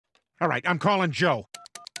All right, I'm calling Joe.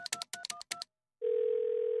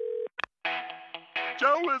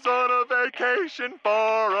 Joe is on a vacation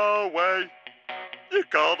far away. You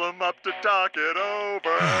called him up to talk it over.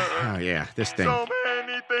 Oh, yeah, this thing. So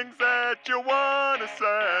many things that you want to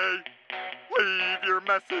say. Leave your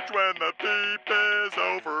message when the beep is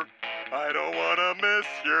over. I don't want to miss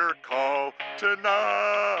your call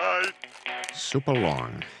tonight. Super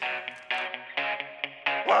long.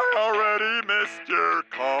 I already missed your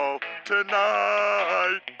call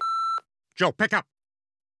tonight. Joe, pick up.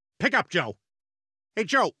 Pick up, Joe. Hey,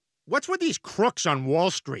 Joe, what's with these crooks on Wall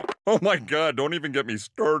Street? Oh my God, don't even get me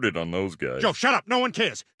started on those guys. Joe, shut up. No one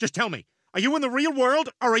cares. Just tell me, are you in the real world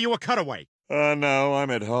or are you a cutaway? No, I'm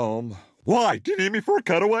at home. Why? Do you need me for a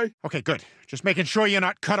cutaway? Okay, good. Just making sure you're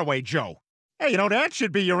not Cutaway Joe. Hey, you know, that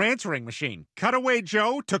should be your answering machine. Cutaway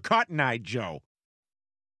Joe to Cotton-Eye Joe.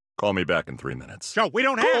 Call me back in 3 minutes. Joe, we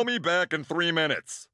don't have... Call me back in 3 minutes.